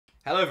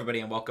Hello everybody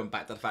and welcome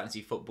back to the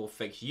Fantasy Football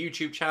Fix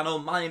YouTube channel.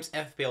 My name's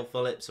FPL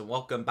Phillips and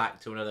welcome back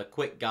to another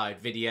quick guide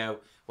video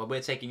where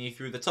we're taking you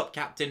through the top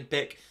captain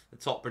pick, the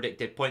top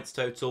predicted points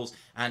totals,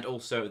 and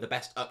also the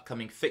best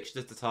upcoming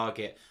fixtures to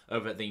target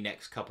over the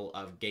next couple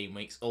of game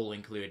weeks, all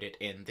included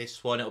in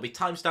this one. It'll be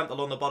timestamped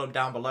along the bottom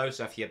down below,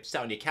 so if you're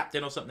set on your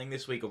captain or something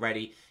this week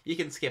already, you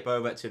can skip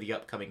over to the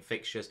upcoming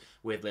fixtures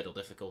with little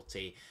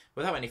difficulty.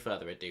 Without any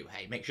further ado,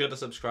 hey, make sure to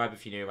subscribe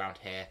if you're new around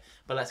here,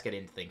 but let's get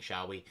into things,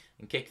 shall we,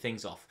 and kick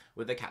things off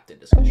with the captain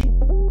discussion.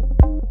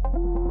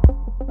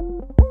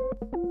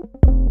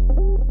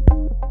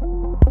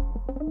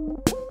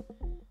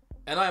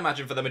 And I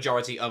imagine for the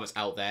majority of us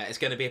out there, it's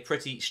going to be a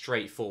pretty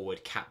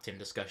straightforward captain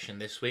discussion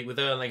this week, with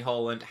Erling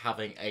Haaland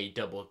having a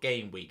double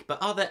game week.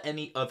 But are there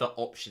any other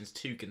options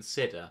to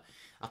consider?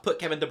 I've put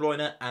Kevin De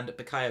Bruyne and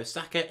Bukayo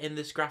Saka in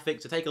this graphic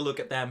to take a look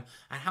at them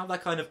and how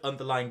that kind of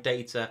underlying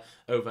data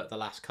over the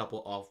last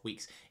couple of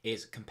weeks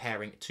is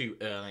comparing to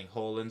Erling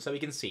Haaland. So we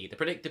can see the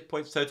predicted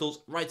points totals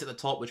right at the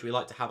top, which we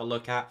like to have a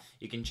look at.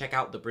 You can check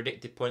out the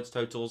predicted points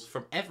totals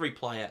from every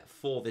player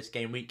for this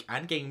game week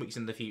and game weeks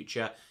in the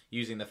future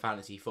using the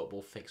Fantasy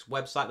Football Fix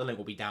website. The link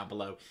will be down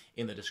below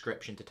in the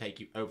description to take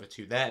you over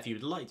to there if you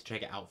would like to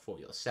check it out for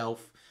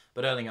yourself.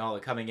 But Erling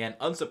Haaland coming in,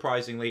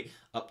 unsurprisingly,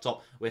 up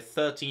top with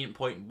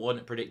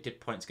 13.1 predicted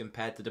points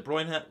compared to De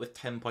Bruyne with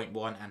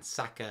 10.1 and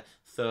Saka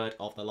third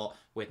of the lot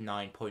with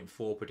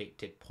 9.4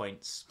 predicted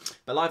points.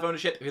 But live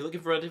ownership, if you're looking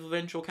for a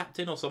differential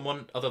captain or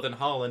someone other than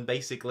Haaland,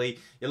 basically,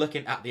 you're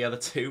looking at the other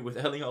two with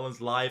Erling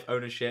Haaland's live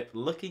ownership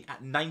looking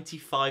at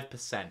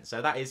 95%.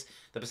 So that is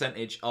the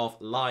percentage of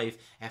live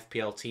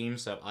FPL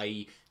teams, so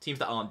i.e. teams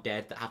that aren't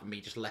dead, that haven't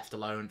been just left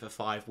alone for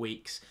 5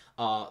 weeks,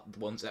 are the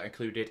ones that are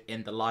included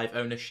in the live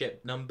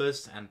ownership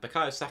numbers. And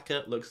Bukayo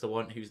Saka looks the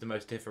one who's the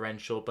most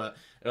differential, but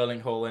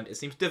Erling Haaland, it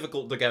seems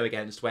difficult to go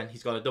against when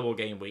he's got a double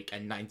game week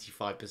and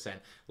 95%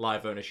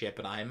 live ownership,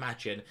 and I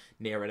imagine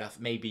near enough,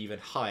 maybe even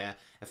higher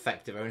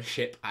effective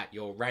ownership at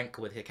your rank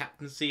with your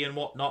captaincy and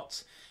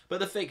whatnot. But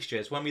the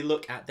fixtures, when we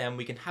look at them,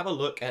 we can have a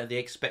look at the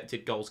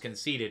expected goals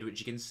conceded, which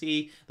you can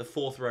see the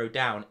fourth row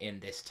down in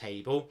this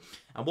table.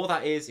 And what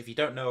that is, if you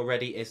don't know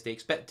already, is the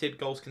expected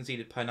goals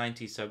conceded per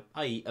 90, so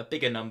i.e. a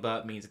bigger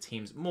number means a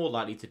team's more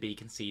likely to be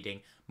conceding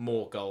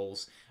more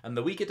goals. And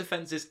the weaker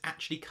defences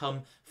actually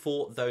come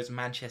for those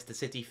Manchester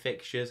City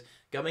fixtures,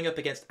 going up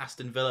against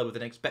Aston Villa with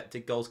an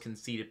expected goals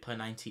conceded per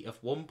 90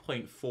 of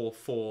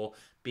 1.44,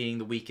 being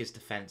the weakest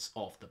defence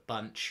of the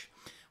bunch.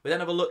 We then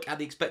have a look at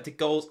the expected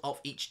goals of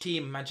each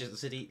team. Manchester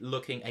City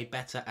looking a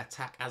better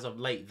attack as of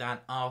late than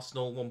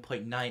Arsenal,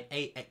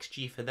 1.98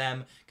 XG for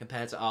them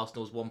compared to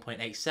Arsenal's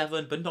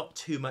 1.87, but not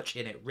too much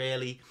in it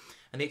really.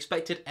 And the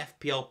expected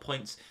FPL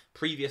points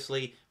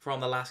previously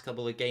from the last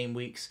couple of game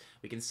weeks,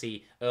 we can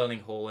see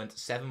Erling Haaland,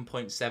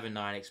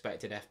 7.79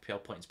 expected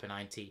FPL points per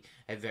 90.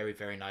 A very,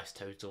 very nice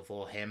total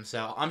for him.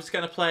 So I'm just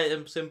going to play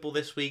it simple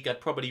this week.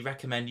 I'd probably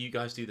recommend you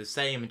guys do the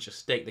same and just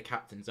stake the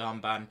captain's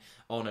armband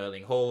on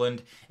Erling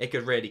Haaland. It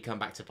could really come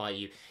back to bite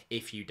you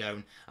if you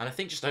don't. And I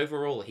think just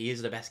overall, he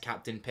is the best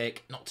captain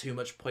pick. Not too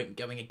much point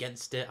going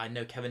against it. I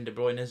know Kevin De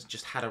Bruyne has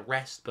just had a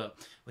rest, but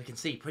we can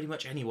see pretty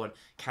much anyone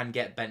can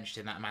get benched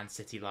in that Man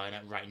City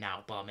lineup right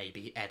now, bar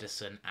maybe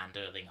Ederson and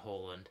Erling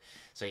Haaland.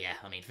 So yeah,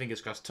 I mean, fingers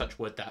crossed, touch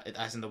wood, that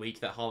as in the week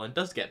that Haaland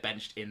does get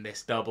benched in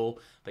this double.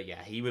 But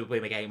yeah, he will be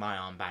getting my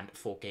armband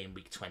for game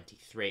week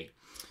 23.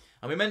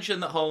 And we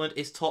mentioned that Haaland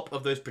is top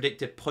of those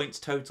predicted points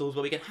totals,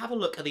 but we can have a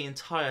look at the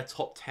entire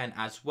top 10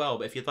 as well.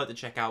 But if you'd like to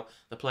check out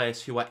the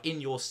players who are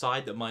in your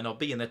side that might not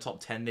be in the top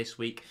 10 this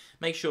week,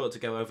 make sure to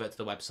go over to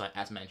the website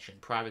as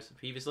mentioned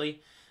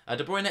previously.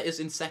 De Bruyne is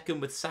in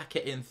second with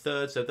Saka in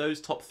third, so those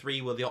top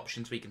 3 were the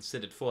options we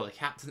considered for the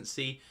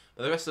captaincy.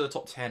 But the rest of the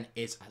top 10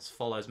 is as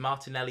follows.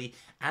 Martinelli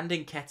and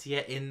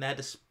Nketiah in there,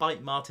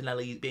 despite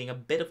Martinelli being a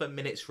bit of a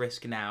minutes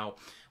risk now.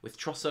 With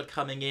Trossard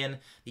coming in,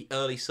 the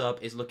early sub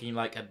is looking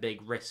like a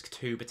big risk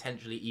too,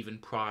 potentially even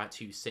prior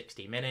to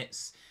 60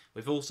 minutes.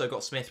 We've also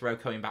got Smith Rowe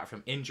coming back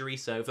from injury,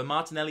 so for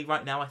Martinelli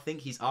right now, I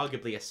think he's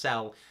arguably a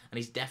sell, and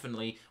he's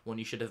definitely one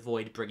you should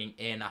avoid bringing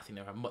in. I think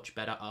there are much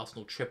better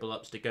Arsenal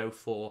triple-ups to go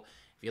for.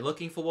 If you're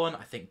looking for one,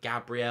 I think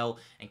Gabriel,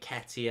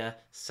 Nketiah,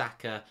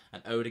 Saka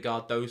and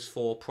Odegaard, those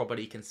 4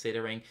 probably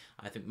considering.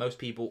 I think most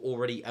people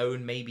already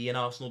own maybe an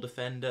Arsenal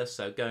defender,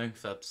 so going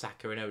for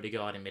Saka and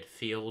Odegaard in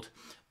midfield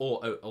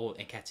or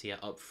Nketiah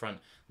up front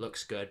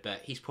looks good, but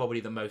he's probably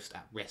the most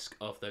at risk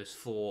of those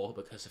 4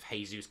 because of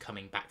Jesus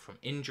coming back from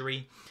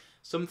injury.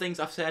 Some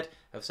things I've said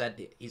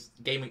his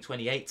game week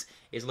 28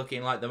 is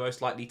looking like the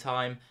most likely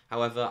time.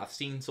 However, I've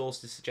seen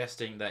sources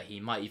suggesting that he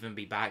might even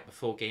be back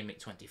before game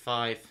week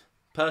 25.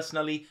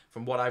 Personally,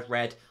 from what I've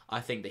read,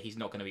 I think that he's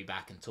not going to be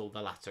back until the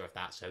latter of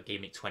that, so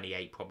game week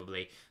 28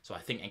 probably. So I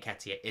think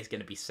Nketiah is going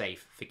to be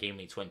safe for game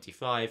week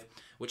 25,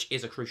 which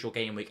is a crucial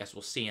game week, as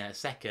we'll see in a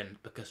second,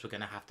 because we're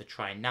going to have to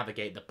try and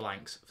navigate the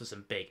blanks for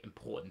some big,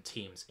 important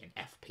teams in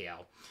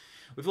FPL.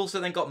 We've also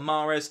then got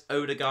Mahrez,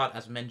 Odegaard,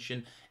 as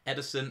mentioned,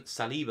 Ederson,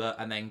 Saliba,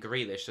 and then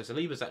Grealish. So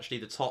Saliba's actually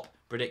the top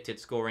predicted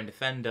scoring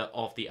defender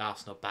of the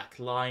Arsenal back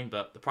line,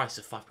 but the price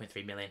of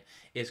 5.3 million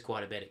is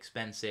quite a bit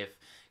expensive.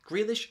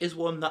 Grealish is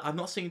one that I'm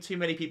not seeing too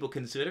many people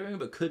considering,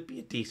 but could be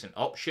a decent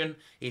option.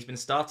 He's been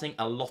starting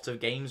a lot of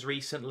games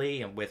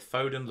recently, and with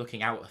Foden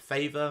looking out of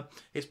favour,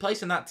 his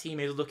place in that team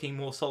is looking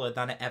more solid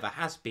than it ever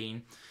has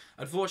been.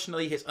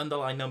 Unfortunately, his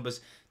underlying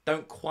numbers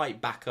don't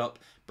quite back up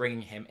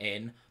bringing him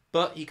in,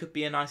 but he could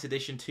be a nice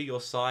addition to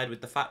your side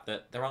with the fact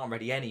that there aren't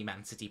really any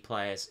Man City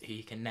players who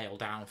you can nail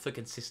down for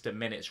consistent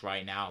minutes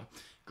right now.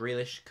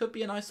 Grealish could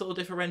be a nice little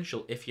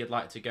differential if you'd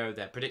like to go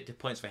there. Predicted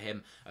points for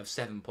him of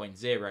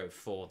 7.0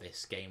 for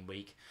this game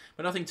week.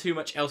 But nothing too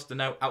much else to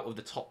know out of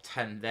the top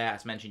 10 there.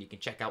 As mentioned, you can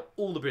check out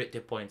all the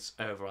predicted points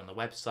over on the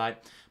website.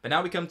 But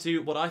now we come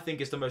to what I think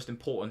is the most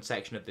important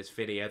section of this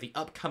video, the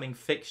upcoming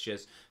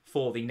fixtures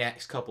for the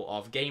next couple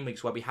of game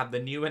weeks, where we have the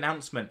new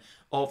announcement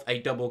of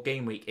a double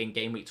game week in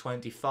game week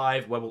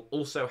 25, where we'll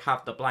also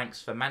have the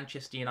blanks for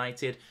Manchester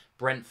United,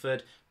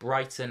 Brentford,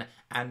 Brighton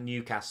and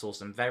Newcastle,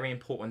 some very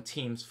important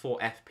teams for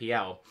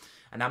FPL.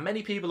 And now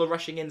many people are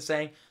rushing in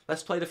saying,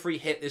 let's play the free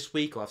hit this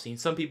week, or I've seen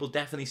some people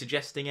definitely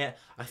suggesting it.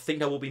 I think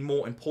there will be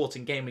more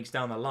important game weeks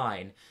down the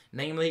line.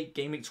 Namely,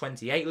 game week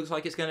 28 looks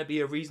like it's going to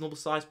be a reasonable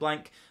size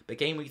blank, but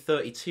game week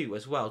 32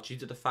 as well, due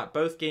to the fact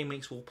both game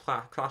weeks will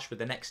clash with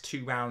the next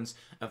 2 rounds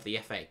of the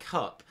FA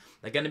Cup.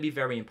 They're going to be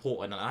very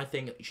important, and I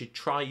think you should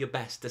try your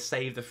best to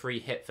save the free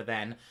hit for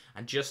then,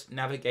 and just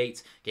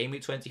navigate game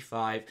week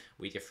 25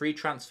 with your free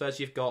transfers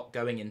you've got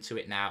going into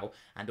it now,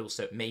 and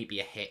also maybe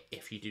a hit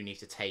if you do need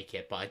to take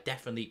it. But I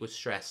definitely would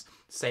stress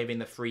saving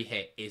the free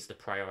hit is the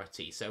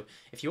priority. So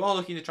if you are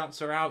looking to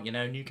transfer out, you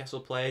know, Newcastle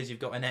players, you've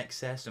got an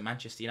excess of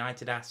Manchester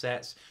United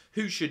assets,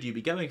 who should you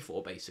be going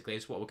for, basically,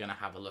 is what we're going to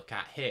have a look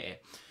at here.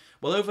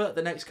 Well, over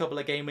the next couple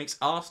of game weeks,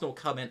 Arsenal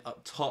come in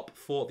up top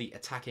for the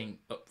attacking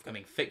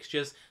upcoming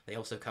fixtures. They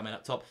also come in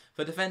up top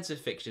for defensive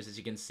fixtures. As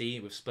you can see,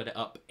 we've split it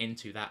up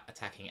into that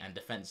attacking and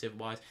defensive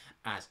wise,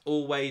 as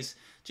always,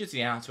 due to the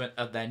announcement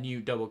of their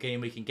new double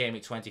game week in game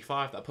week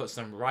 25. That puts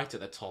them right at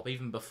the top,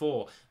 even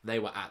before they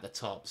were at the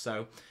top.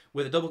 So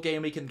with a double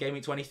game week in game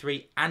week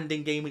 23 and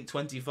in game week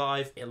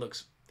 25, it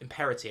looks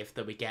imperative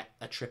that we get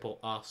a triple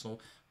Arsenal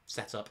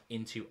set up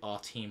into our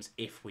teams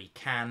if we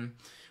can.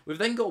 We've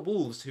then got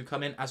Wolves, who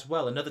come in as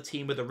well, another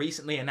team with a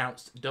recently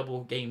announced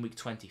double game week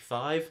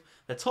 25.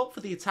 They're top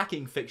for the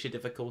attacking fixture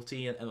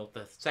difficulty, and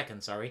the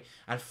second,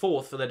 and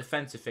fourth for the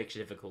defensive fixture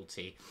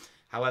difficulty.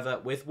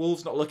 However, with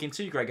Wolves not looking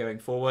too great going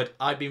forward,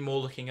 I'd be more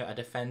looking at a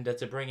defender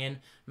to bring in.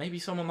 Maybe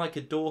someone like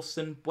a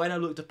Dawson. Bueno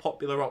looked a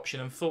popular option.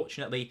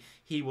 Unfortunately,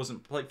 he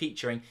wasn't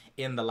featuring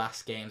in the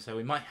last game, so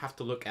we might have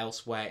to look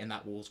elsewhere in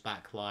that Wolves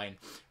back line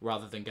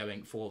rather than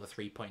going for the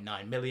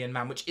 3.9 million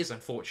man, which is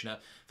unfortunate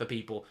for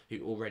people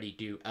who already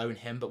do own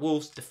him. But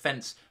Wolves'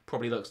 defence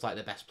probably looks like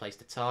the best place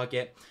to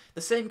target.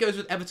 The same goes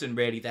with Everton,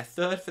 really. They're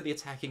third for the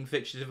attacking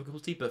fixture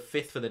difficulty, but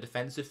fifth for the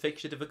defensive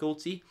fixture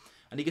difficulty.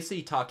 And you can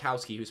see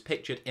Tarkowski, who's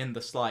pictured in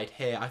the slide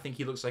here. I think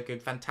he looks like a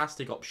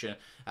fantastic option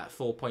at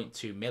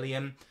 4.2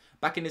 million.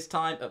 Back in his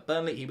time at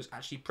Burnley, he was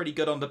actually pretty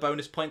good on the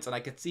bonus points, and I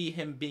could see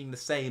him being the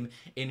same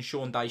in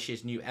Sean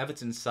Dyche's new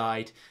Everton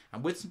side.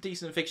 And with some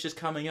decent fixtures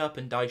coming up,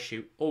 and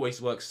Dyche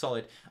always works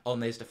solid on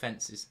those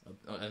defences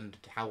and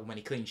how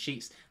many clean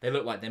sheets they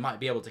look like they might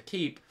be able to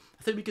keep,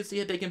 I think we could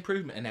see a big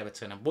improvement in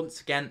Everton. And once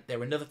again,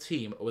 they're another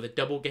team with a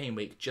double game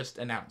week just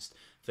announced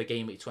for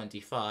game week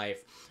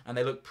 25, and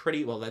they look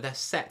pretty well. They're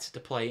set to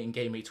play in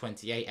game week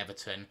 28,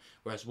 Everton,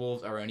 whereas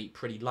Wolves are only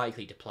pretty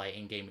likely to play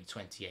in game week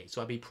 28.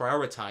 So I'd be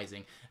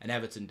prioritising an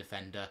Everton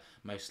defender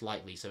most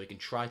likely, so we can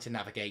try to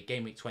navigate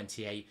game week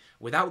 28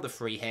 without the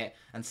free hit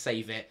and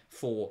save it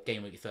for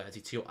game week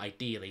 32,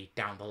 ideally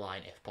down the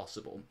line if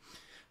possible.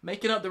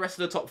 Making up the rest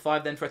of the top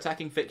 5 then for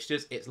attacking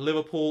fixtures, it's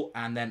Liverpool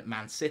and then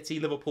Man City.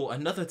 Liverpool,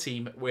 another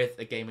team with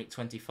a game week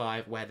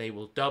 25 where they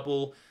will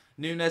double.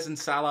 Núñez and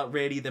Salah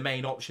really the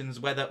main options.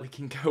 Whether we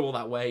can go all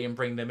that way and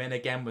bring them in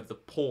again with the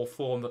poor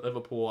form that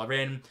Liverpool are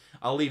in,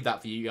 I'll leave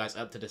that for you guys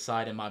up to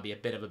decide. It might be a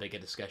bit of a bigger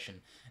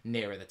discussion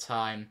nearer the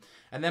time.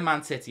 And then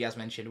Man City, as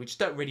mentioned, we just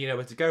don't really know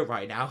where to go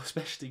right now,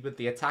 especially with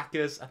the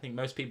attackers. I think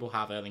most people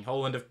have Erling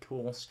Haaland, of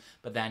course,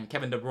 but then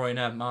Kevin De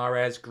Bruyne,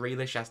 Mahrez,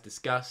 Grealish, as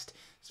discussed.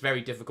 It's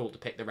very difficult to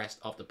pick the rest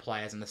of the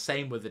players, and the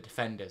same with the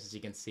defenders. As you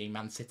can see,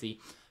 Man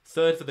City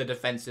third for the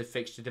defensive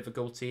fixture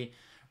difficulty.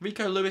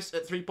 Rico Lewis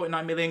at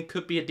 3.9 million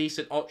could be a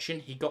decent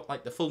option. He got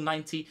like the full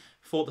 90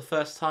 for the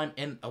first time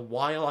in a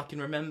while, I can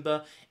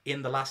remember,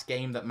 in the last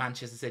game that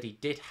Manchester City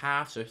did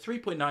have. So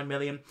 3.9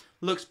 million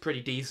looks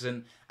pretty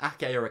decent.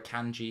 Ake or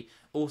Akanji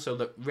also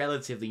look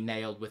relatively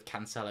nailed with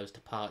Cancelo's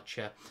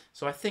departure.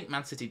 So I think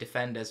Man City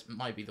defenders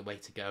might be the way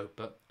to go.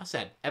 But I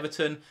said,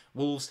 Everton,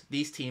 Wolves,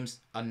 these teams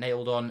are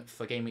nailed on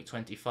for game week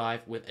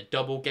 25 with a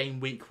double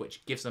game week,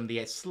 which gives them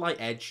the slight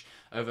edge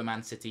over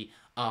Man City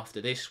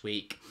after this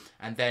week.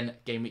 And then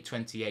game week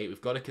 28, we've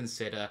got to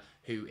consider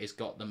who has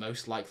got the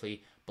most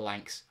likely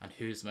blanks and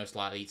who's most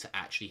likely to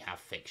actually have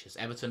fixtures.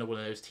 Everton are one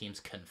of those teams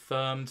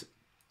confirmed.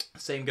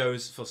 Same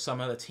goes for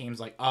some other teams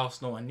like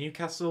Arsenal and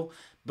Newcastle,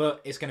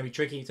 but it's going to be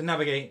tricky to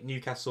navigate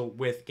Newcastle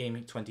with Game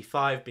Week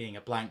 25 being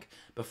a blank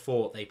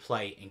before they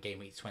play in Game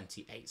Week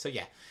 28. So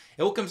yeah,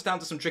 it all comes down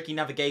to some tricky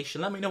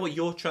navigation. Let me know what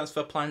your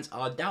transfer plans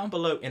are down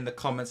below in the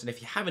comments, and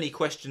if you have any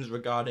questions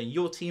regarding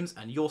your teams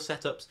and your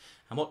setups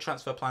and what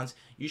transfer plans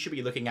you should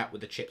be looking at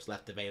with the chips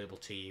left available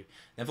to you,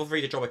 then feel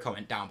free to drop a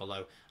comment down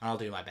below and I'll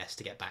do my best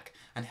to get back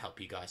and help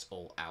you guys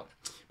all out.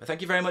 But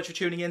thank you very much for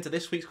tuning in to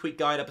this week's Quick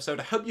Guide episode.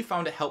 I hope you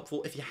found it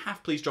helpful. If you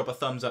have, please drop a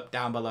thumbs up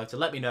down below to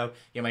let me know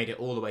you made it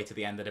all the way to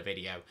the end of the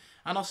video.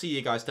 And I'll see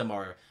you guys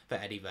tomorrow for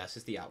Eddie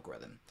versus the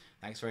algorithm.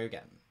 Thanks for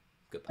again.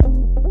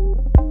 Goodbye.